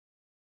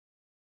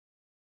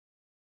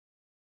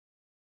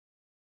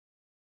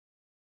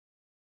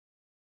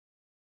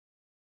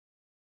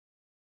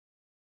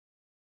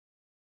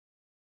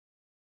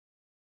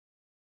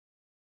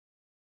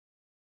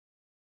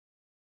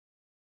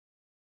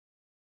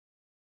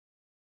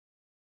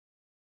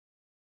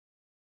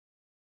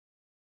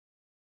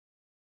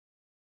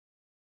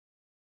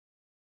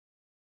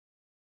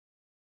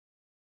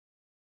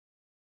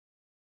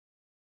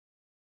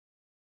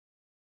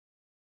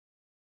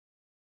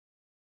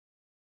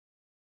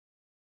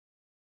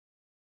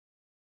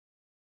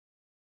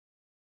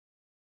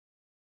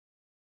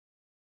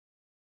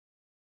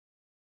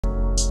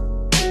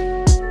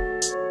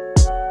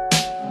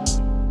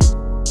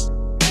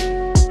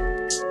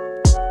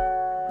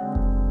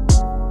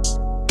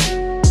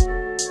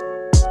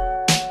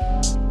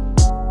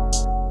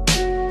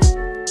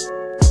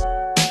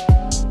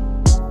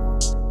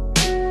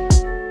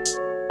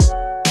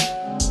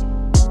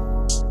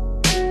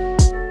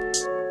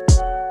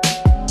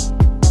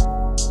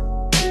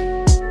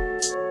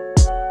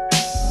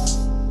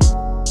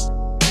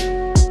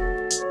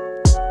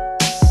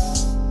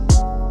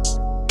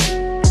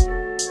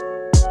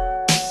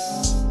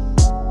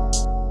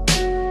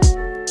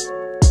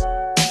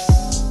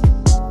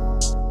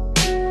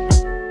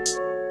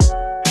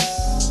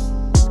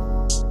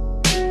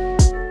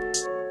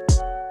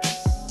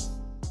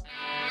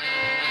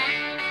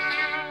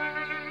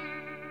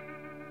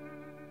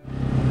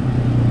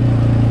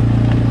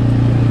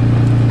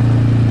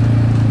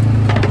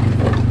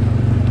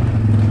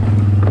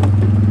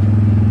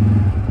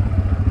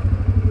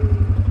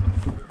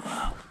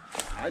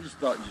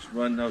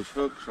run those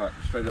hooks right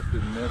straight up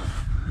through the middle,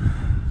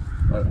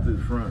 right up through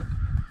the front.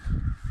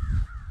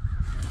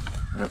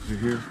 Right up through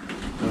here,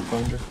 up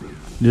under.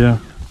 Yeah.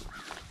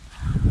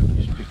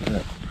 Just pick it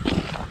up.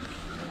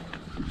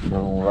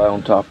 Run right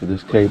on top of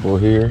this cable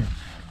here.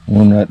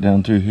 One right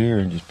down through here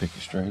and just pick it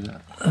straight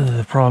up.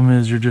 The problem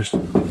is you're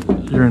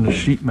in the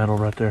sheet metal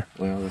right there.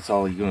 Well, that's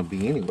all you're gonna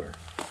be anywhere.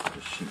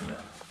 Just sheet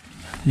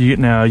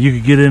metal. You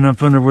could get in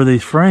up under where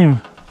these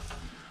frame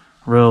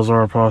rails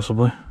are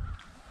possibly.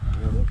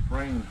 Well, those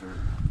frames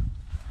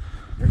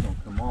they're gonna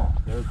come off.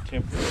 They're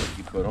temporary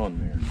you put on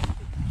there.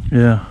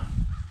 Yeah.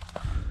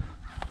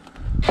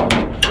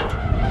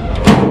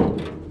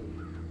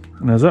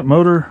 Now is that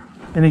motor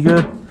any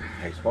good?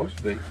 It's supposed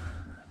to be.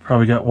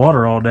 Probably got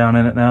water all down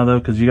in it now though,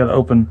 because you got to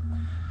open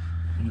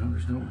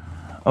There's no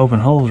open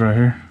holes right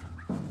here.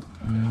 I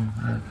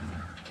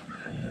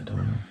don't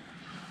know.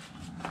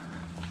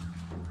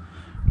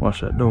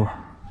 Watch that door.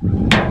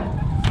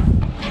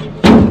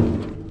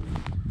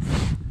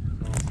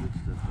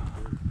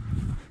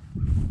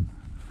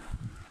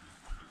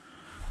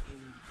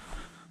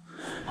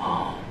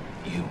 Are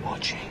you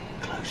watching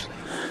closely?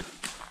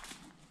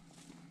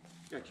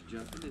 Got you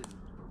jumping in.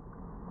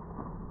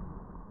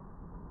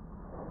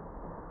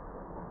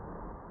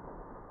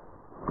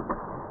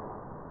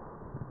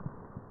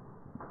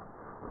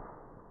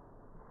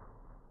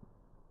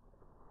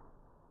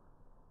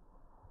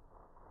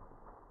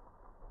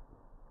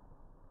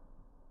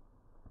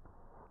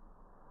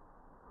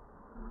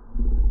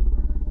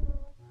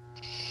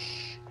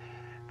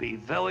 Be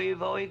very,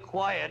 very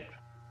quiet.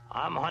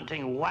 I'm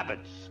hunting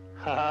rabbits.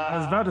 I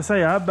was about to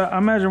say, I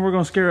imagine we're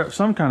going to scare up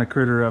some kind of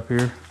critter up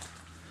here.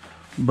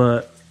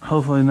 But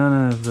hopefully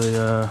none of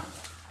the...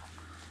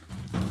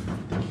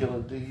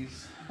 Killing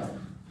these.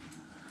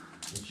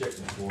 Check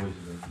the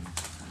poison.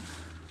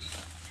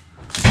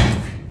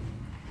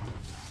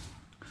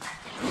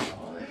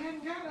 Oh, they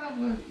hadn't got that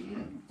one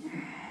yet.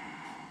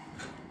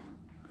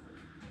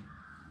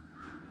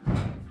 I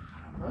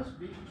must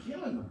be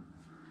killing them.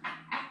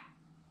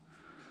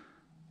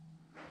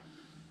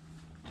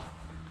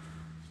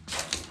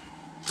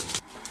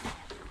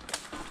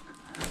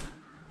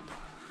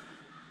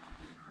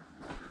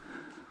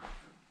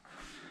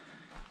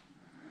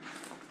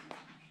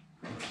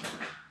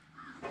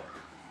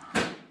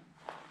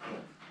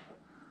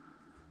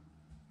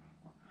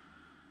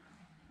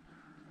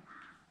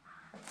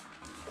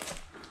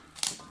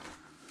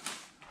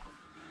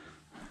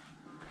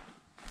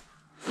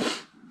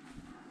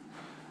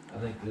 I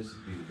think this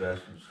would be the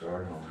best one to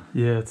start on.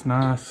 Yeah, it's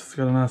nice. It's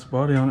got a nice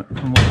body on it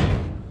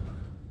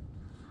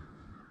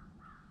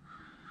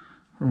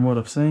from what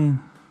I've seen.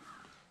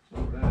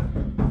 Not bad.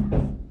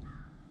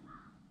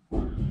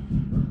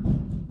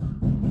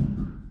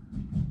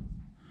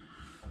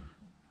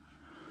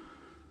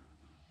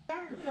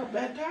 Tires, not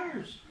bad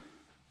tires.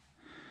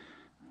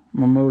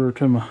 My motor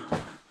to my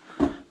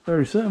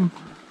 37.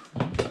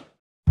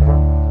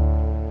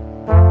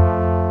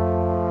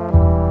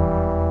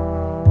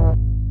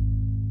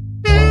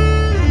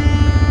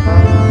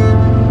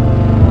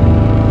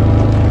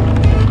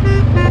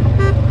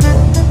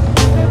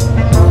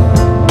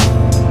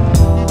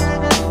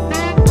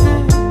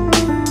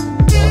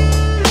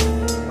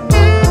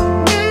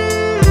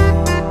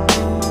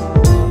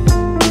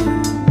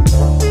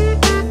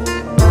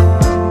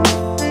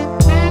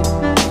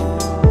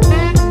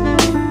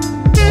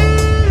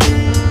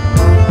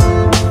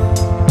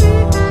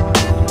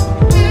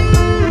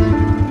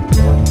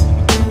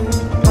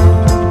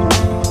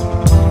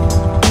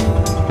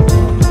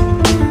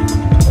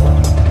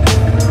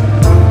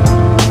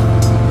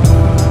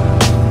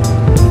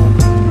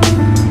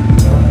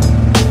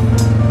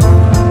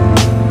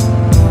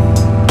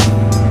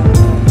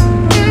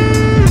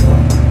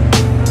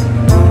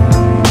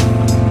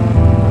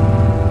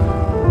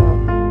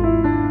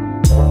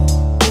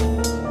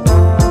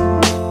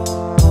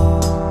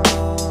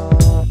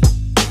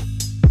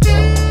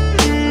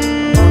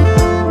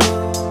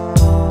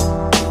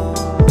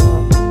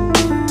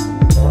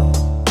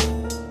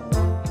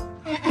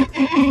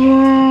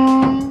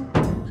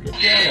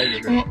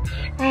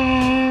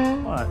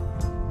 What?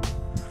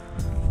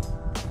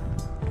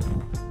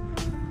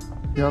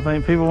 Y'all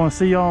think people want to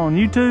see y'all on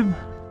YouTube?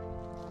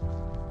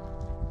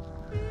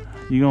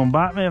 You gonna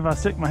bite me if I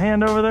stick my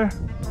hand over there?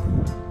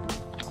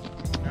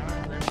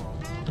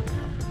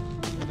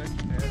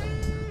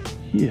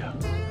 Yeah.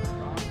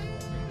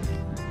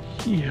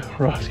 Yeah,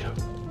 Roscoe.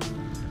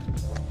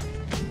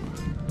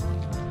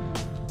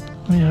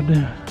 What y'all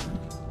doing?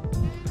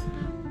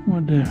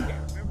 What doing?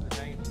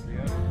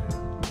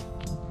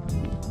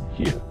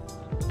 Yeah.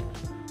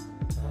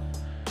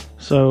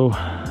 So,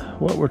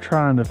 what we're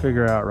trying to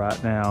figure out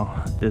right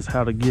now is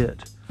how to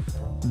get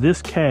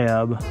this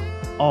cab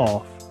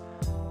off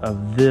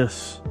of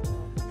this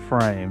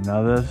frame.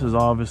 Now, this is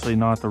obviously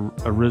not the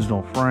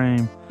original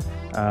frame.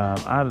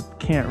 I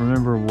can't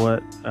remember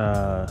what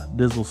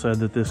Dizzle said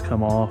that this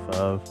come off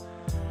of,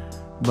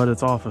 but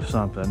it's off of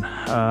something.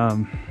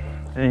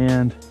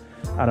 And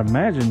I'd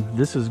imagine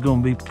this is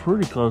going to be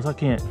pretty close. I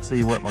can't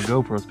see what my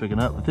GoPro's picking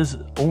up, but this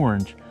is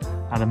orange.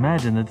 I'd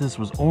imagine that this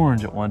was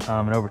orange at one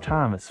time, and over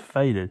time it's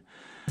faded.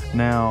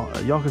 Now,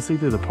 y'all can see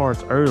through the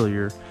parts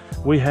earlier,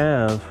 we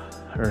have,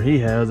 or he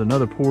has,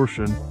 another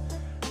portion.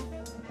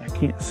 I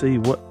can't see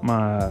what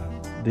my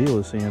deal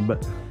is in,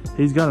 but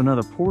he's got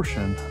another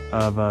portion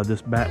of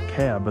this back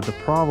cab. But the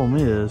problem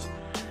is,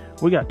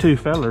 we got two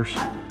fellers,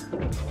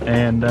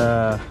 and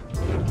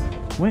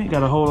we ain't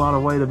got a whole lot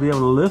of way to be able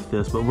to lift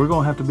this, but we're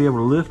gonna have to be able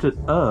to lift it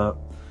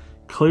up,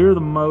 clear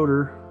the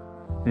motor,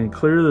 and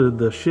clear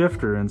the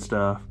shifter and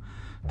stuff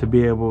to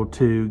be able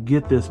to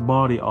get this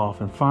body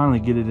off and finally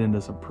get it into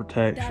some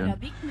protection.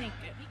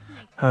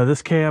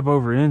 This cab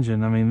over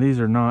engine, I mean, these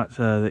are not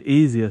the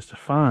easiest to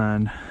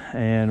find,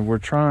 and we're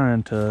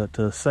trying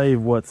to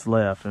save what's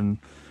left. And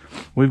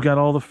we've got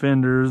all the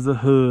fenders, the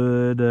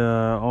hood,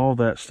 all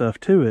that stuff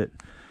to it.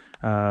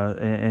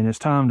 And it's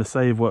time to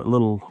save what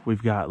little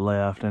we've got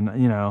left.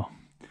 And, you know,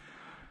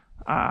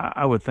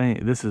 I would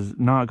think this is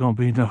not going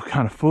to be no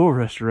kind of full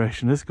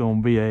restoration. This is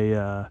going to be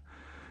a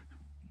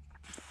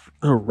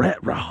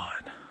rat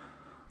rod.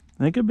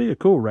 And it could be a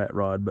cool rat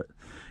rod, but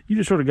you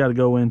just sort of got to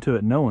go into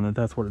it knowing that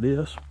that's what it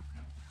is.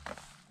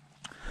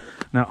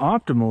 Now,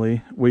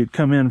 optimally, we'd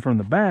come in from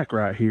the back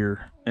right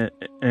here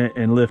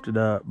and lift it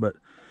up, but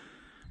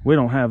we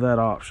don't have that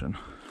option.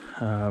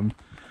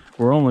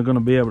 We're only going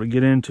to be able to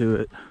get into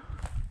it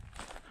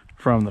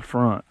from the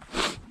front,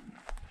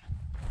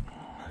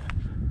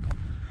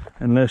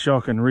 unless y'all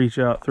can reach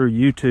out through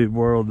YouTube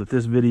world that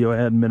this video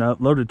hadn't been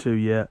uploaded to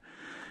yet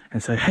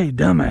and say, hey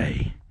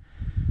dummy,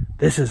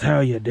 this is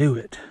how you do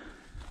it.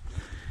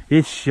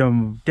 It's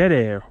your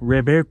daddy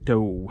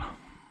Roberto.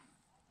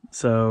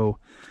 So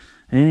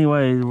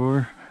anyways,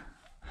 we're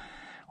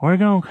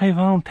gonna keep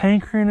on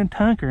tinkering and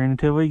tunkering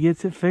until we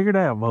gets it figured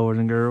out, boys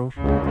and girls.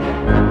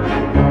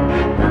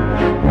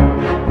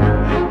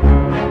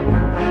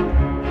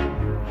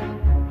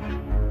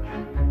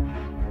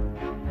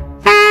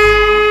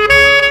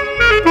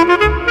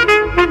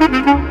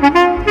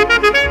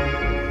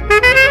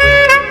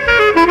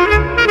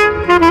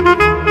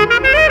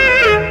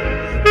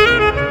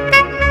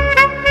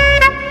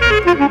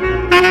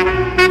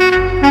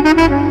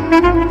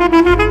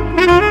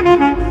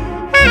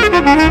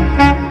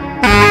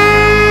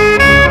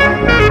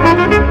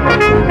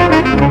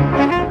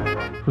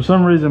 For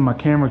some reason my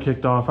camera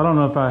kicked off. I don't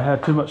know if I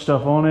had too much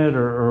stuff on it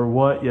or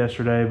what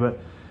yesterday, but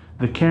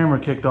the camera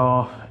kicked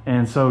off,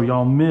 and so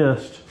y'all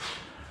missed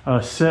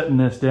setting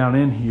this down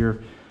in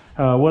here.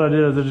 What I did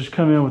is I just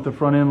come in with the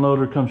front end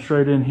loader, come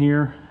straight in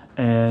here,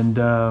 and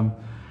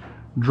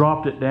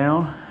dropped it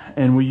down,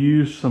 and we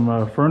used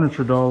some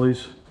furniture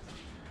dollies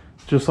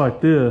just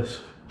like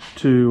this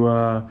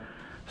to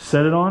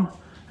set it on,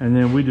 and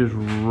then we just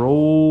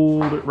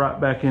rolled it right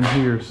back in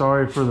here.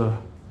 Sorry for the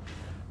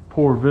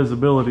poor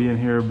visibility in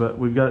here, but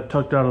we've got it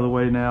tucked out of the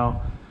way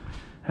now.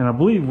 And I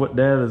believe what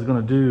Dad is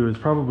going to do is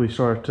probably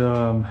start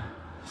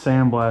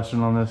sandblasting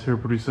on this here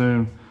pretty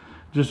soon,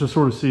 just to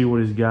sort of see what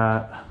he's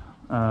got.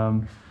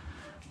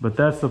 But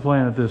that's the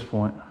plan at this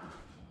point.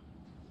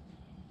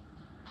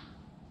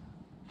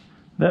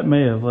 That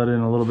may have let in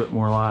a little bit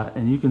more light,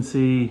 and you can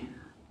see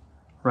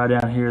right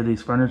down here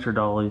these furniture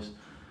dollies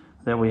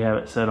that we have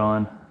it set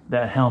on.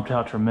 That helped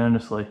out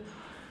tremendously.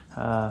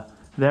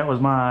 That was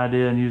my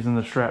idea, and using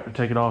the strap to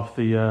take it off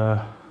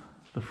the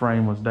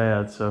frame was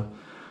Dad's. So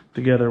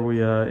together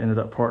we ended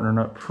up partnering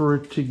up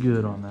pretty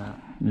good on that.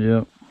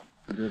 Yep.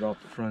 Did it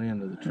off the front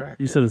end of the tractor.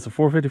 You said it's a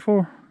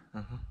 454?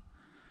 Uh-huh.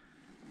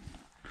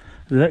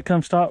 Did that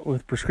come stock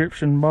with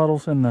prescription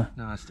bottles in the...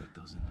 No, I stuck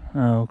those in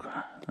there. Oh,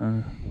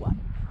 okay.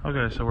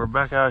 Okay, so we're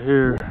back out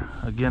here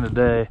again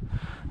today.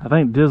 I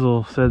think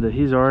Dizzle said that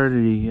he's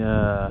already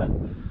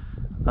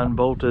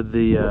unbolted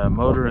the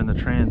motor and the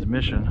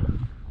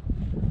transmission.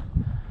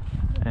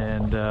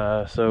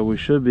 And so we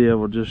should be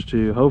able just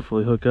to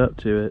hopefully hook up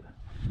to it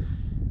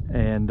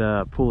and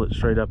pull it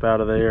straight up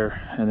out of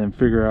there, and then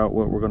figure out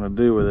what we're going to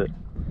do with it.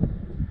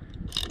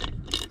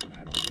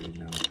 I don't really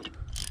know, to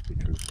be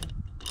truthful.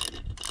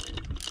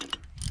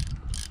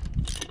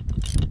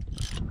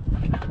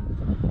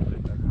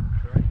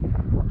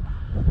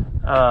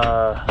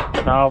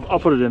 No, I'll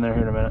put it in there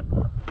here in a minute.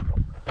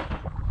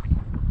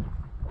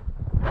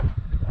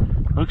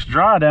 Looks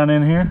dry down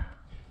in here.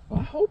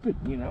 Well, I hope it,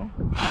 you know.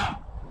 I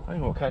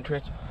don't know what kind of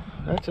trench.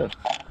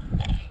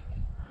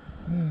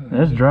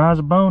 That's dry as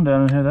a bone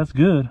down in here. That's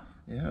good.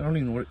 Yeah, I don't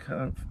even know what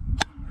kind of.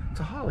 It's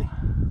a holly.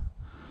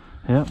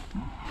 Yep.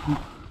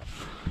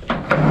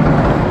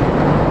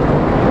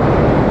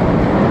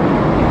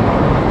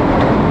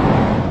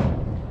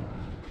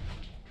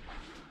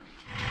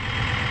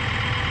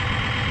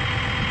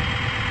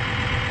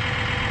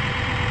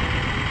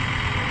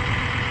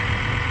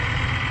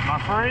 Am I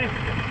free?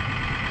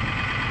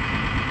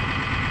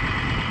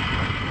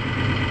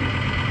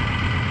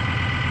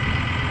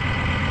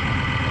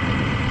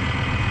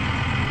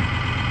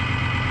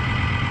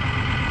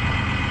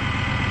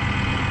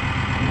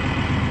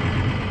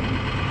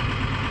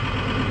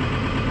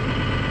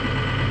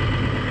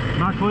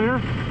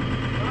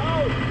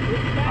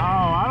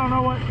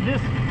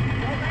 this,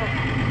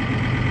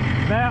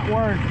 that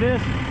works.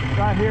 This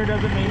right here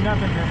doesn't mean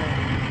nothing to me.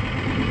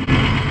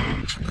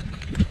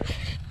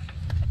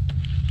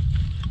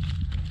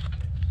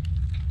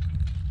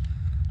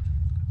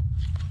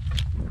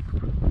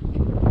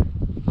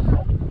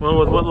 Well,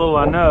 with what little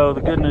I know,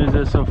 the good news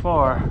is so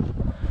far,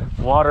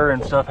 water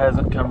and stuff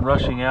hasn't come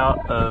rushing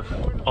out of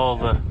all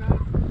the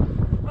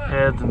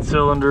heads and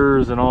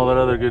cylinders and all that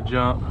other good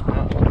junk.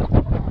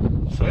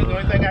 So,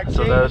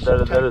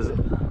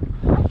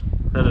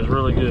 that is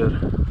really good,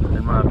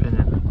 in my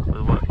opinion,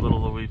 with what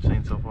little that we've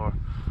seen so far.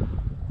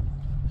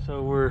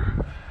 So we're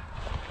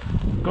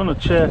gonna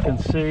check and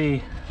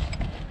see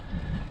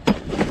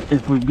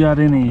if we've got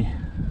any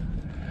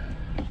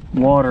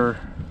water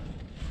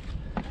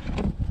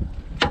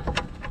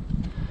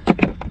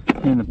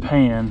in the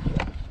pan.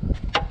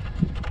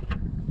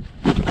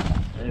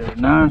 There,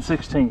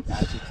 9/16.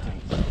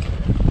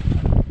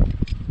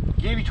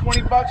 Give you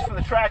 20 bucks for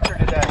the tractor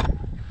today.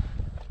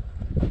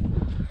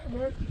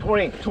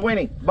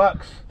 20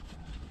 bucks.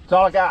 That's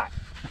all I got.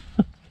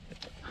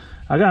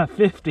 I got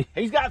 50.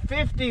 He's got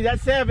 50,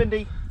 that's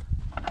 70.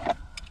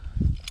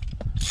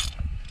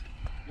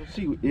 You'll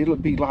see, it'll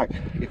be like,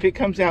 if it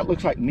comes out,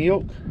 looks like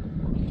milk.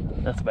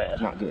 That's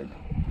bad. Not good.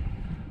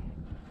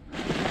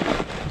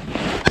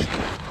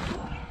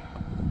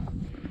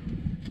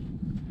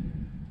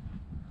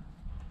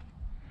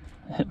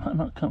 It might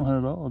not come out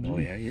at all, Jim. Oh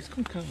yeah, it's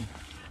gonna come.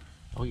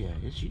 Oh yeah,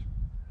 is she?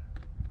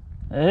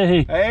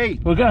 Hey! Hey!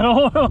 We got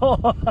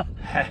oil!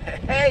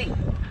 Hey!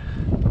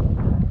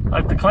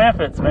 Like the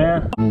Clampets,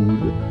 man.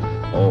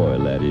 Oil,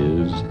 that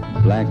is.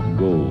 Black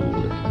gold,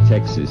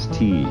 Texas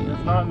tea.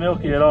 It's not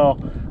milky at all.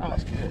 Oh,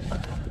 that's good.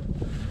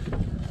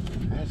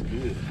 That's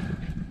good.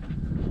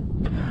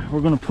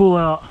 We're gonna pull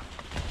out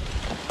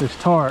this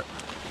tarp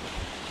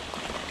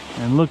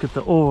and look at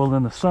the oil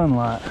in the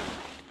sunlight.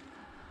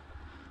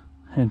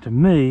 And to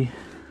me,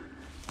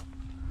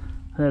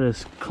 that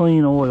is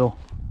clean oil.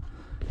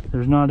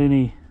 There's not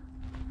any,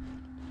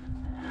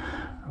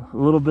 a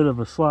little bit of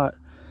a slight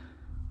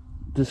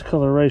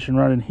discoloration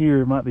right in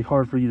here. It might be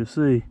hard for you to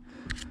see.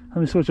 Let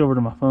me switch over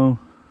to my phone.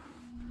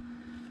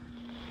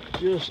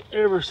 Just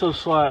ever so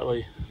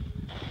slightly,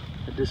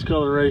 a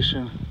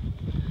discoloration.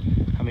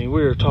 I mean,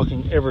 we're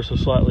talking ever so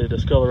slightly a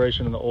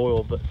discoloration in the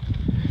oil, but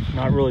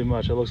not really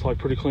much. It looks like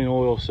pretty clean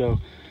oil, so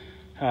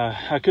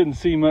I couldn't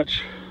see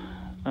much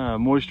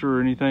moisture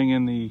or anything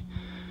in the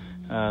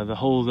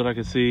holes that I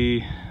could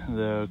see.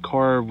 The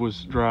carb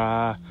was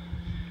dry.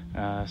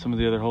 Some of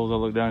the other holes I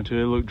looked down to,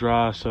 it looked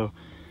dry, so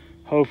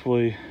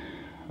hopefully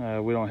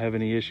we don't have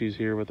any issues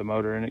here with the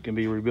motor and it can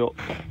be rebuilt.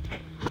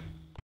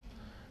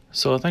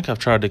 So I think I've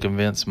tried to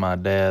convince my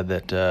dad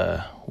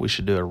that we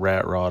should do a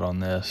rat rod on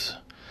this.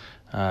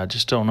 I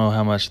just don't know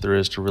how much there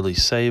is to really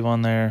save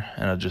on there,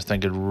 and I just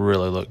think it'd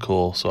really look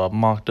cool. So I've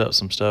mocked up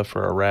some stuff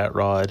for a rat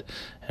rod,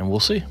 and we'll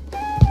see.